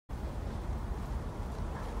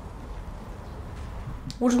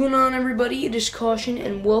What's going on, everybody? It is Caution,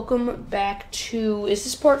 and welcome back to, is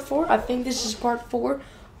this part 4? I think this is part 4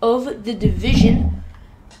 of The Division,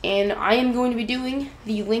 and I am going to be doing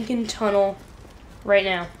the Lincoln Tunnel right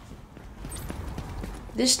now.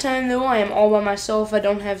 This time, though, I am all by myself. I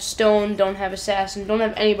don't have Stone, don't have Assassin, don't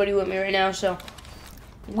have anybody with me right now, so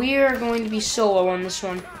we are going to be solo on this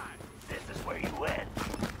one. This is where you win.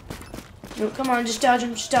 No, come on, just dodge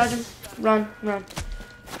him, just dodge him. Run, run.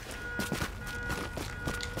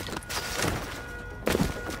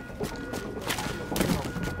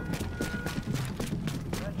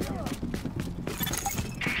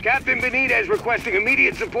 Captain Benitez requesting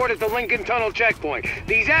immediate support at the Lincoln Tunnel checkpoint.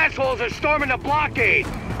 These assholes are storming the blockade.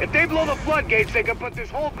 If they blow the floodgates, they can put this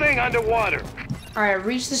whole thing underwater. Alright,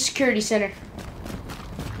 reach the security center.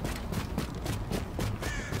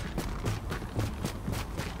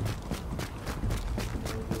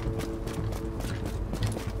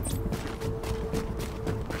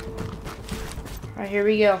 Alright, here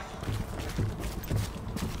we go.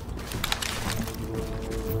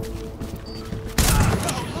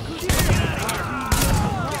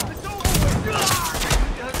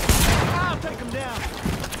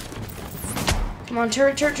 Come on,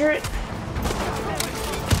 turret, turret, turret.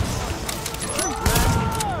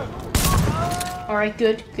 Alright,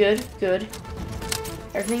 good, good, good.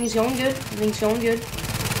 Everything is going good. Everything's going good.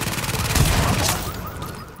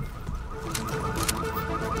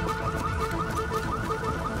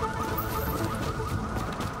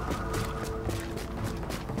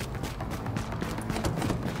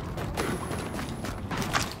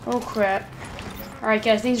 Oh, crap. Alright,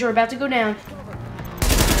 guys, things are about to go down.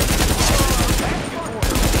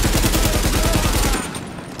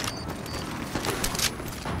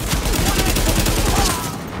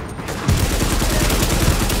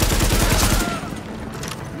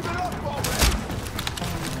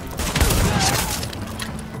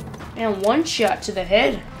 And one shot to the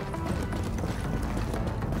head.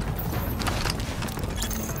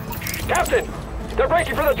 Captain! They're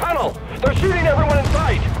breaking for the tunnel! They're shooting everyone in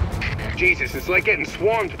sight! Jesus, it's like getting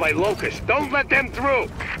swarmed by locusts. Don't let them through!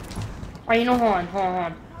 Alright, you know, hold on, hold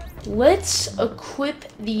on. Let's equip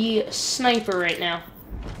the sniper right now.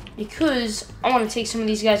 Because I want to take some of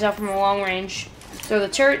these guys out from a long range. Throw the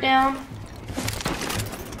turret down.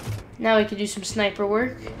 Now we can do some sniper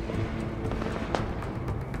work.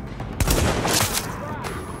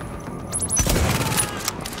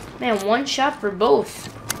 Man, one shot for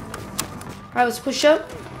both. Alright, let's push up.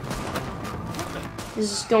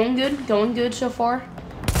 This is going good so far.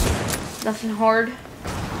 Nothing hard.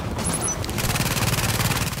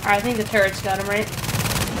 Alright, I think the turret's got him, right?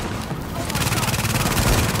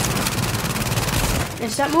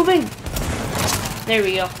 And stop moving! There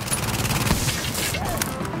we go.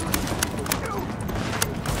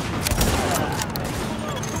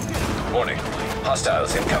 Warning.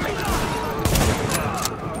 Hostiles incoming.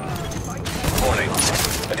 Warning.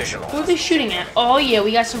 Additional. Who are they shooting at? Oh yeah,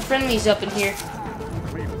 we got some friendlies up in here.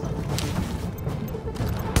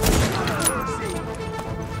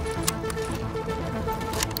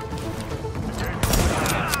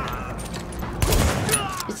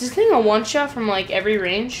 Is this thing a one-shot from like every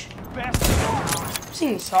range? This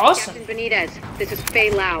thing's awesome. Captain Benitez, this is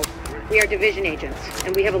Fei Lau. We are division agents,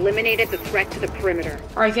 and we have eliminated the threat to the perimeter.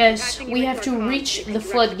 Alright guys, we have to reach the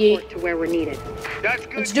floodgate. To where we're needed. That's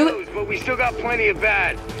good Let's do it. news, but we still got plenty of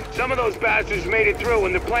bad. Some of those bastards made it through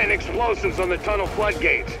and they're planting explosives on the tunnel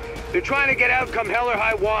floodgates. They're trying to get out come hell or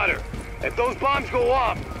high water. If those bombs go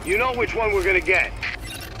off, you know which one we're gonna get.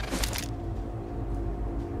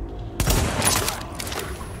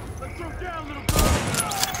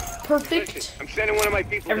 Perfect. I'm sending one of my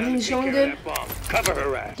people Everything's down to going take care of that bomb. Cover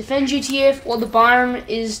her ass. Defend GTF while the bomb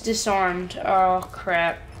is disarmed. Oh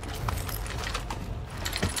crap.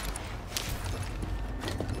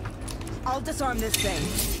 I'll disarm this thing.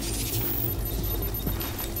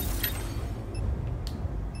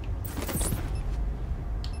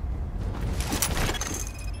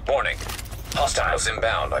 Warning. Hostiles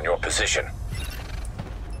inbound on your position.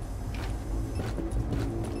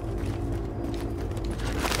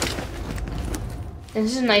 And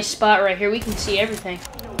this is a nice spot right here. We can see everything.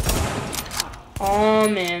 Oh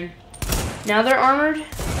man. Now they're armored.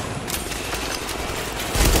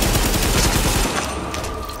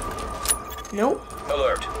 Nope.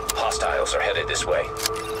 Alert. Hostiles are headed this way.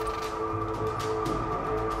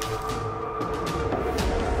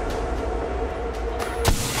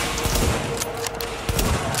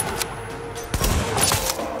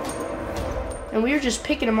 And we were just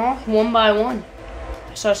picking them off one by one.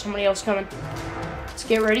 I saw somebody else coming. Let's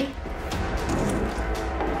get ready.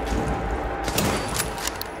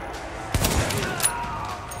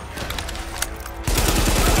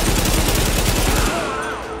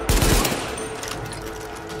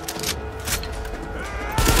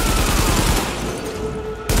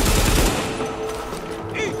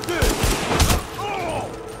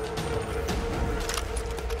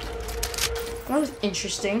 was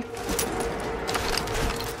interesting.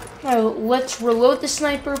 Now, let's reload the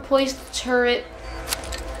sniper, place the turret.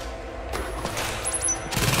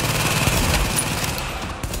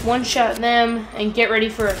 One-shot them, and get ready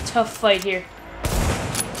for a tough fight here.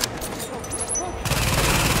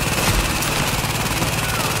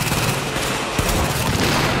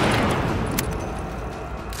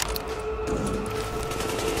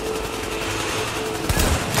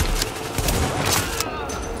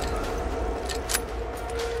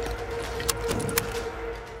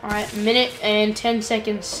 Alright, minute and 10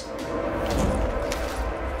 seconds.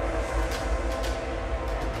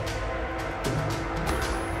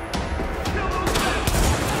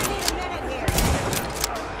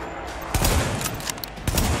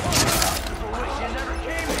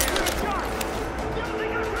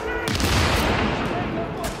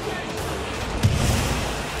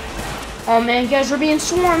 Oh man, guys, we're being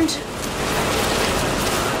swarmed.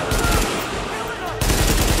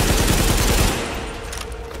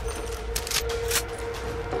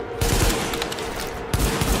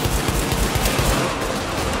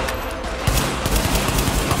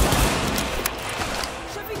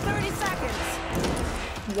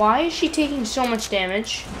 Why is she taking so much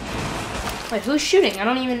damage? Wait, who's shooting? I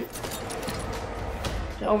don't even...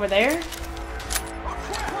 Is it over there?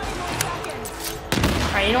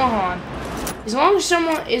 Alright, you know what, hold on. As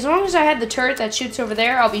long as I had the turret that shoots over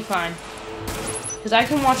there, I'll be fine. Because I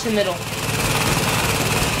can watch the middle.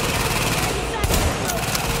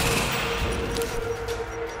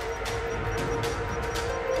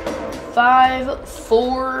 Five,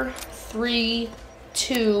 4, 3,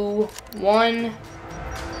 2, 1.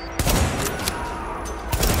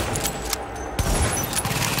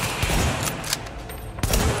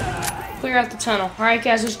 Clear out the tunnel. Alright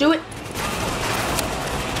guys, let's do it.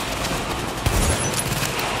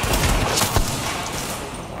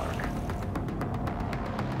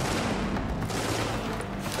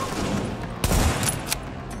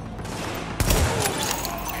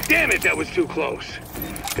 Damn it, that was too close.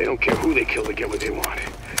 They don't care who they kill to get what they want.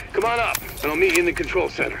 Come on up, and I'll meet you in the control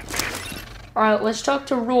center. Alright, let's talk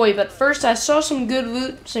to Roy, but first I saw some good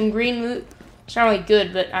loot, some green loot. It's not really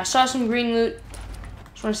good, but I saw some green loot.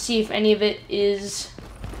 Just want to see if any of it is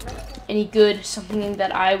any good, something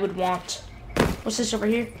that I would want. What's this over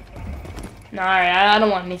here? No, alright, I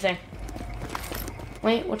don't want anything.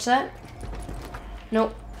 Wait, what's that?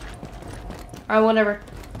 Nope. Alright, whatever.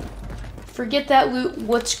 Forget that loot.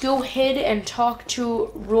 Let's go ahead and talk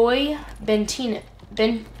to Roy Benitez.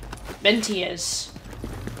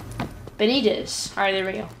 Alright, there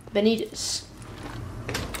we go. Benitez.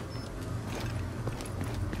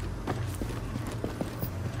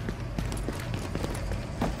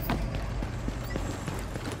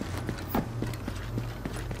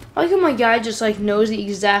 I like how my guy just like knows the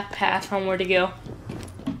exact path on where to go.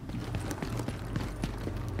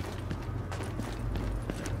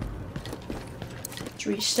 Let's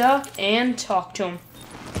restock and talk to him.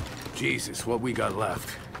 Jesus, what we got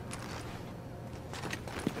left.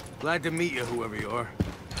 Glad to meet you, whoever you are.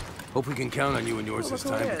 Hope we can count on you and yours this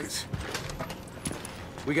time, because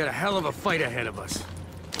we got a hell of a fight ahead of us.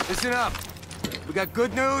 Listen up. We got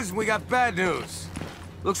good news and we got bad news.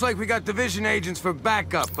 Looks like we got division agents for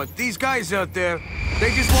backup, but these guys out there,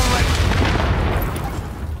 they just won't let...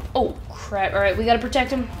 Oh, crap. Alright, we gotta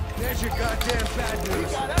protect him. There's your goddamn bad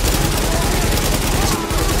news.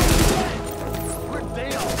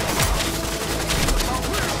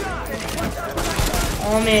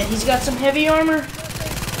 Oh man, he's got some heavy armor.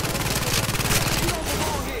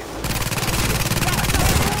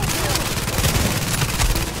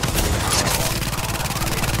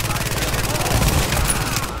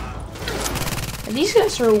 And these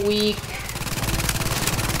guys are weak.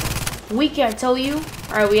 Weak, I tell you.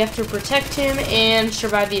 Alright, we have to protect him and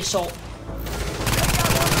survive the assault.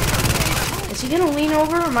 Is he gonna lean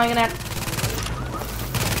over or am I gonna have...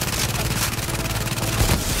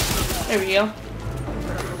 There we go.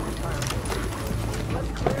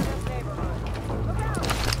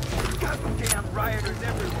 Goddamn rioters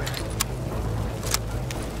everywhere.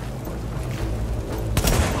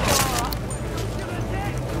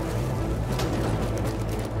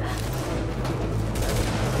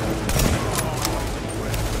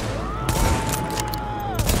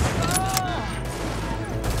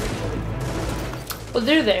 Well,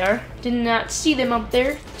 there they are. Did not see them up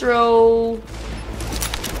there. Throw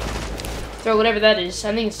whatever that is.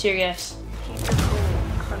 I think it's tear gas.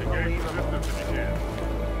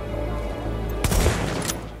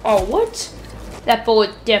 Oh, what? That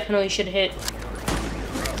bullet definitely should hit.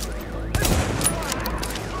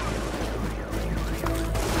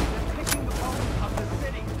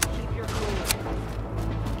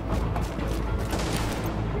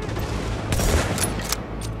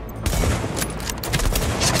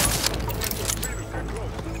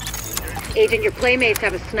 Agent, your playmates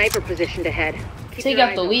have a sniper positioned ahead. Keep Take your out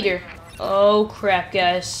eyes the open. leader. Oh crap,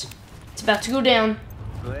 guys. It's about to go down.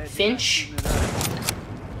 Finch.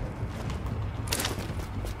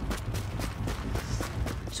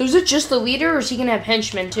 So is it just the leader, or is he gonna have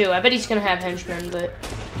henchmen too? I bet he's gonna have henchmen, but...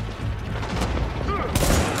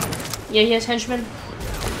 Yeah, he has henchmen.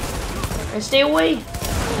 And stay away.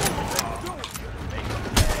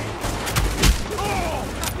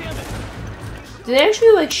 Do they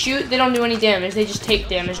actually, like, shoot? They don't do any damage. They just take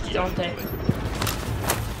damage, don't they?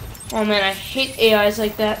 Oh, man, I hate AIs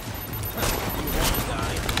like that.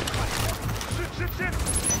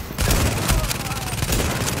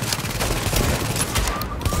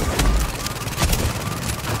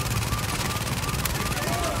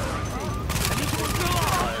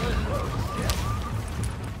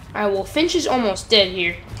 Alright, well, Finch is almost dead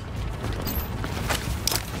here.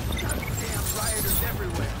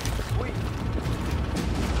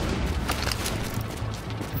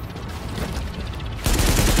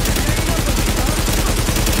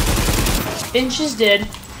 Finch is dead.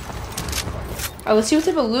 Alright, let's see what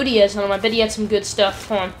type of loot he has on him. I bet he had some good stuff.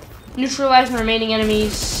 Hold on. Neutralizing remaining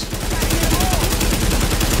enemies.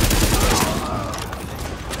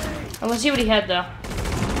 Oh, let's see what he had, though.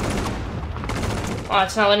 Oh,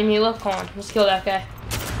 it's not letting me look. Hold on. Let's kill that guy.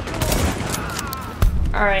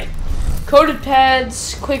 Alright. Coated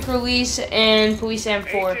pads, quick release, and police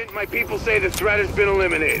M4. Agent, my people say the threat has been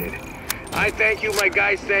eliminated. I thank you, my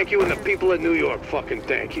guys thank you, and the people of New York fucking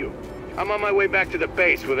thank you. I'm on my way back to the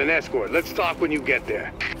base with an escort. Let's talk when you get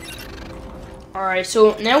there. Alright,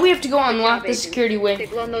 so now we have to go unlock the security If wing. they'd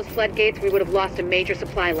blown those floodgates, we would have lost a major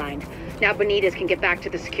supply line. Now Benitez can get back to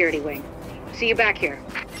the security wing. See you back here.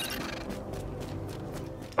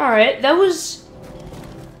 Alright, that was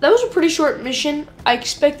a pretty short mission. I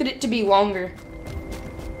expected it to be longer.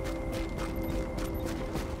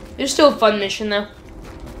 It was still a fun mission, though.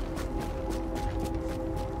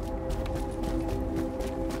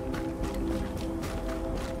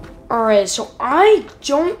 Alright, so I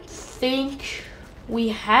don't think we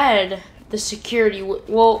had the security.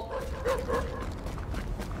 Well,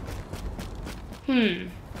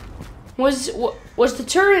 was the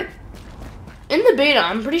turret in the beta?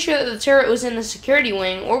 I'm pretty sure that the turret was in the security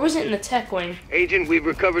wing, or was it in the tech wing? Agent, we've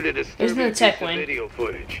recovered a It was in disturbing the tech piece of wing. video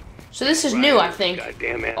footage. So this is new, I think.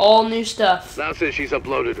 Goddamn it. All new stuff. Now says she's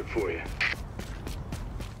uploaded it for you.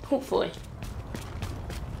 Hopefully.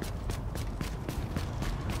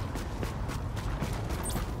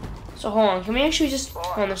 So hold on, can we actually just...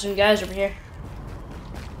 Oh, there's some guys over here.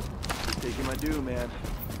 Taking my due, man.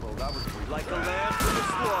 Well, that was like a lamb to the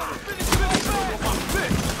slaughter.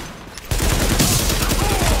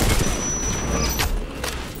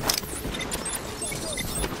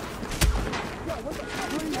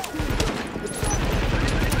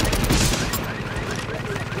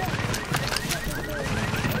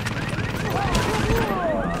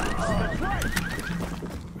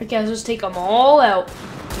 Alright guys, let's take them all out.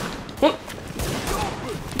 Whoop.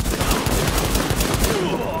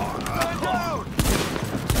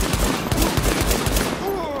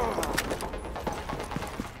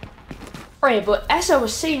 Alright, but as I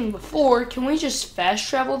was saying before, can we just fast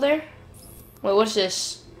travel there? Wait, what's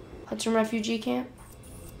this? Hudson Refugee Camp?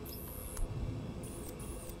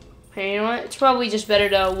 Hey, you know what? It's probably just better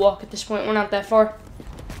to walk at this point. We're not that far.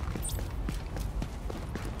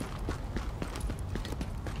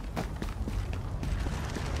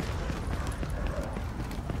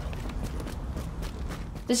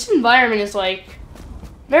 This environment is like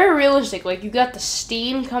very realistic. Like, you got the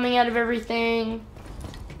steam coming out of everything.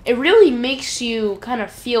 It really makes you kind of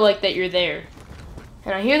feel like that you're there.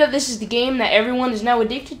 And I hear that this is the game that everyone is now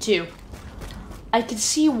addicted to. I could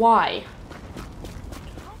see why.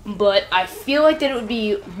 But I feel like that it would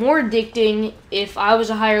be more addicting if I was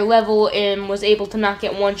a higher level and was able to not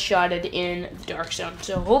get one-shotted in the Dark Zone.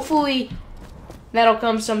 So hopefully that'll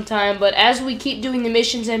come sometime. But as we keep doing the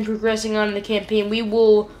missions and progressing on in the campaign, we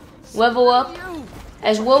will level up.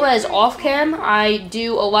 As well as off-cam, I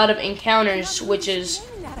do a lot of encounters, which is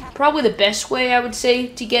probably the best way, I would say,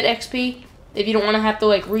 to get XP. If you don't want to have to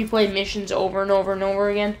like replay missions over and over and over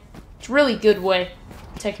again. It's a really good way.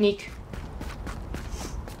 Technique.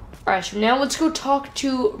 Alright, so now let's go talk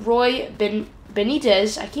to Roy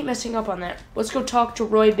Benitez. I keep messing up on that. Let's go talk to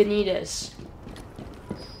Roy Benitez.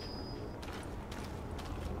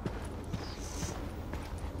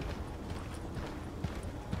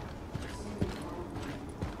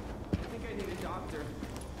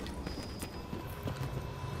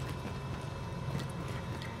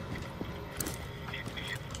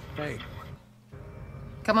 Hey.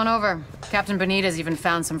 Come on over. Captain Benitez even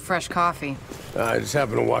found some fresh coffee. I just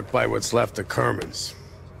happened to walk by what's left of Kerman's.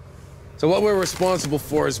 So what we're responsible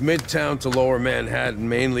for is Midtown to Lower Manhattan,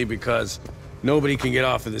 mainly because nobody can get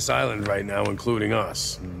off of this island right now, including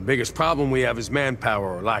us. And the biggest problem we have is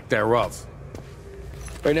manpower, or lack thereof.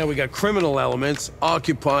 Right now we got criminal elements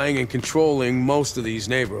occupying and controlling most of these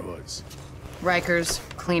neighborhoods. Rikers,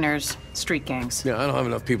 cleaners, street gangs. Yeah, I don't have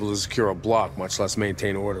enough people to secure a block, much less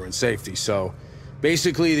maintain order and safety, so...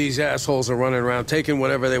 basically, these assholes are running around taking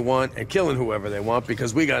whatever they want and killing whoever they want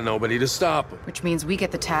because we got nobody to stop them. Which means we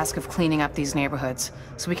get the task of cleaning up these neighborhoods,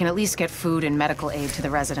 so we can at least get food and medical aid to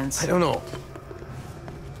the residents. I don't know.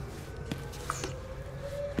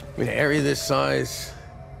 I mean, an area this size,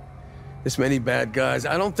 this many bad guys,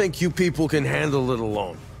 I don't think you people can handle it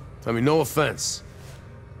alone. I mean, no offense.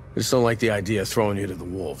 I just don't like the idea of throwing you to the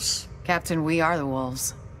wolves. Captain, we are the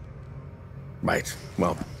wolves. Right.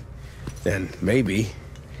 Well, then maybe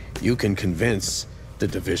you can convince the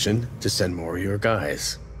division to send more of your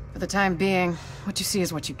guys. For the time being, what you see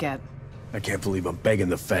is what you get. I can't believe I'm begging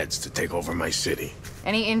the feds to take over my city.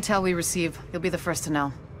 Any intel we receive, you'll be the first to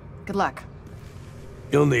know. Good luck.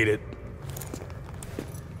 You'll need it.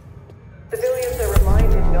 Civilians are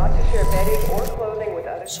reminded not to share bedding or clothing with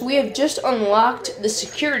others. So we have just unlocked the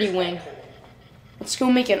security wing. Let's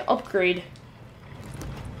go make an upgrade.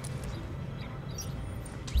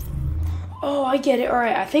 Oh, I get it.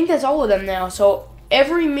 Alright, I think that's all of them now. So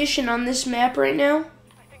every mission on this map right now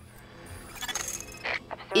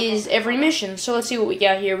is every mission. So let's see what we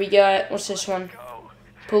got here. We got, what's this one?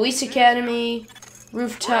 Police Academy,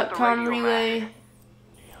 Rooftop Comm Relay,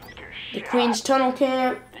 the Queen's Tunnel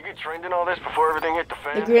Camp, You get trained in all this before everything hit the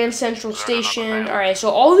fan? the Grand Central Station. Alright, so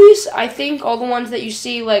all these, I think, all the ones that you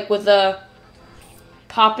see, like, with the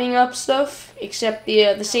popping up stuff, except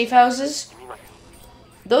the safe houses,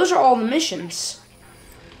 those are all the missions.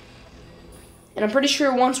 And I'm pretty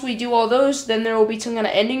sure once we do all those, then there will be some kind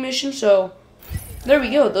of ending mission, so there we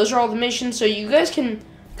go. Those are all the missions, so you guys can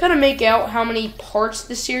kind of make out how many parts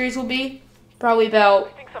this series will be. Probably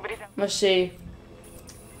about, let's see,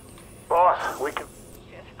 Boss, we can...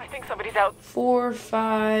 I think somebody's out. 4,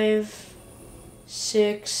 5,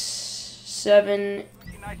 6, 7,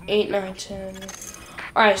 8, 9, 10.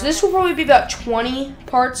 Alright, so this will probably be about 20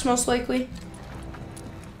 parts, most likely.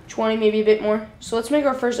 20, maybe a bit more. So let's make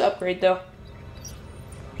our first upgrade, though.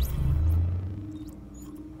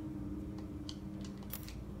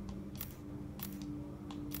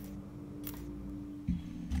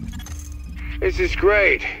 This is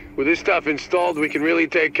great. With this stuff installed, we can really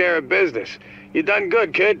take care of business. You done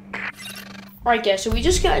good, kid. Alright, guys, so we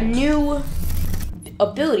just got new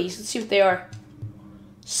abilities. Let's see what they are.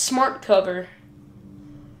 Smart Cover.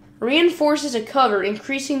 Reinforces a cover,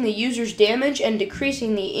 increasing the user's damage and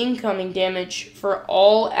decreasing the incoming damage for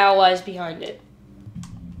all allies behind it.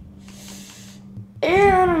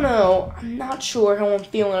 And I don't know. I'm not sure how I'm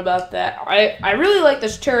feeling about that. I really like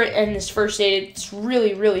this turret and this first aid. It's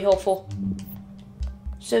really, really helpful.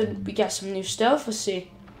 So we got some new stuff. Let's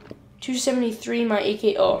see. 273, my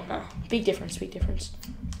AK. Oh, no. Big difference, big difference.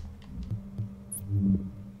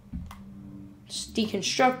 Let's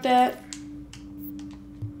deconstruct that.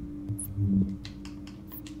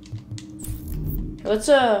 Let's,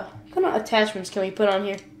 what kind of attachments can we put on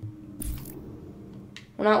here?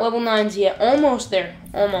 We're not level 9s yet. Almost there.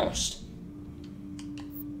 Almost.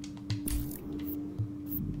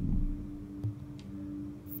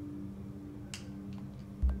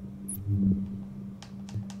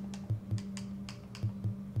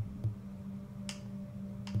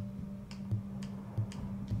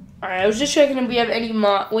 Alright, I was just checking if we have any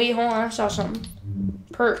wait, hold on, I saw something.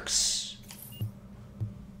 Perks.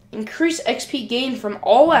 Increase XP gain from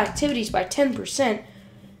all activities by 10%.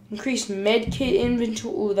 Increase medkit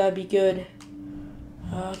inventory. Ooh, that'd be good.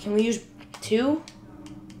 Can we use 2?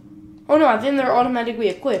 Oh no, I think they're automatically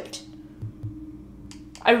equipped.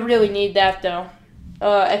 I really need that though.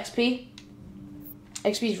 XP.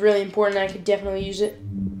 XP is really important. I could definitely use it.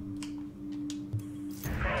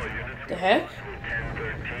 The heck?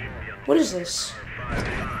 What is this?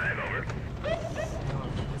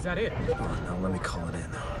 Is that it? No, let me call it in.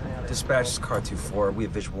 Dispatch is car 2-4. We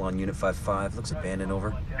have visual on unit 5-5. Looks abandoned, over.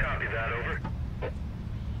 Copy that, over.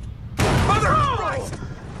 Mother Christ!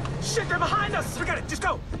 Shit, they're behind us! Forget it, just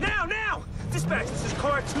go! Now, now! Dispatch, this is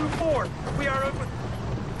car 2-4. We are open.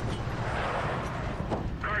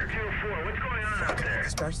 Car 2-4, what's going on out there?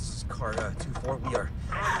 Dispatch, this is car 2-4. We are...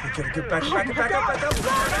 We gotta get back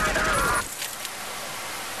up!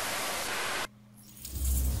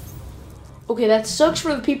 Okay, that sucks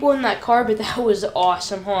for the people in that car, but that was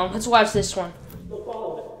awesome. Hold on, let's watch this one.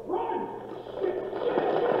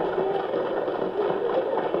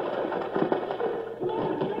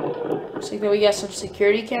 Looks like that we got some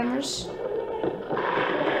security cameras.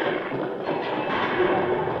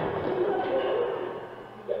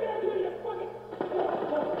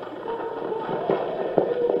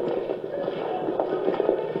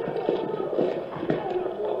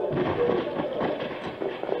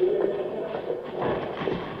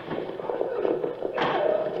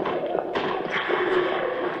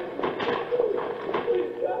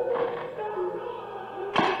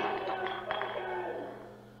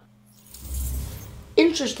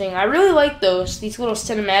 Interesting. I really like these little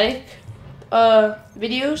cinematic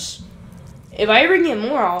videos. If I ever get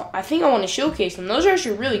more, I think I want to showcase them. Those are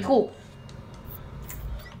actually really cool.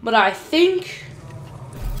 But I think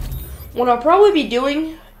what I'll probably be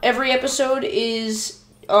doing every episode is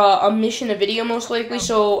a mission, a video, most likely.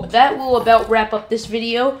 So that will about wrap up this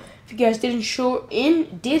video. If you guys did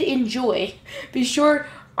enjoy, be sure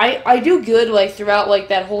I do good like throughout like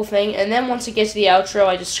that whole thing, and then once it gets to the outro,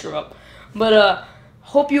 I just screw up. But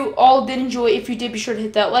hope you all did enjoy. If you did, be sure to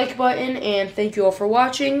hit that like button, and thank you all for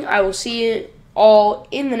watching. I will see you all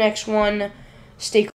in the next one. Stay cool.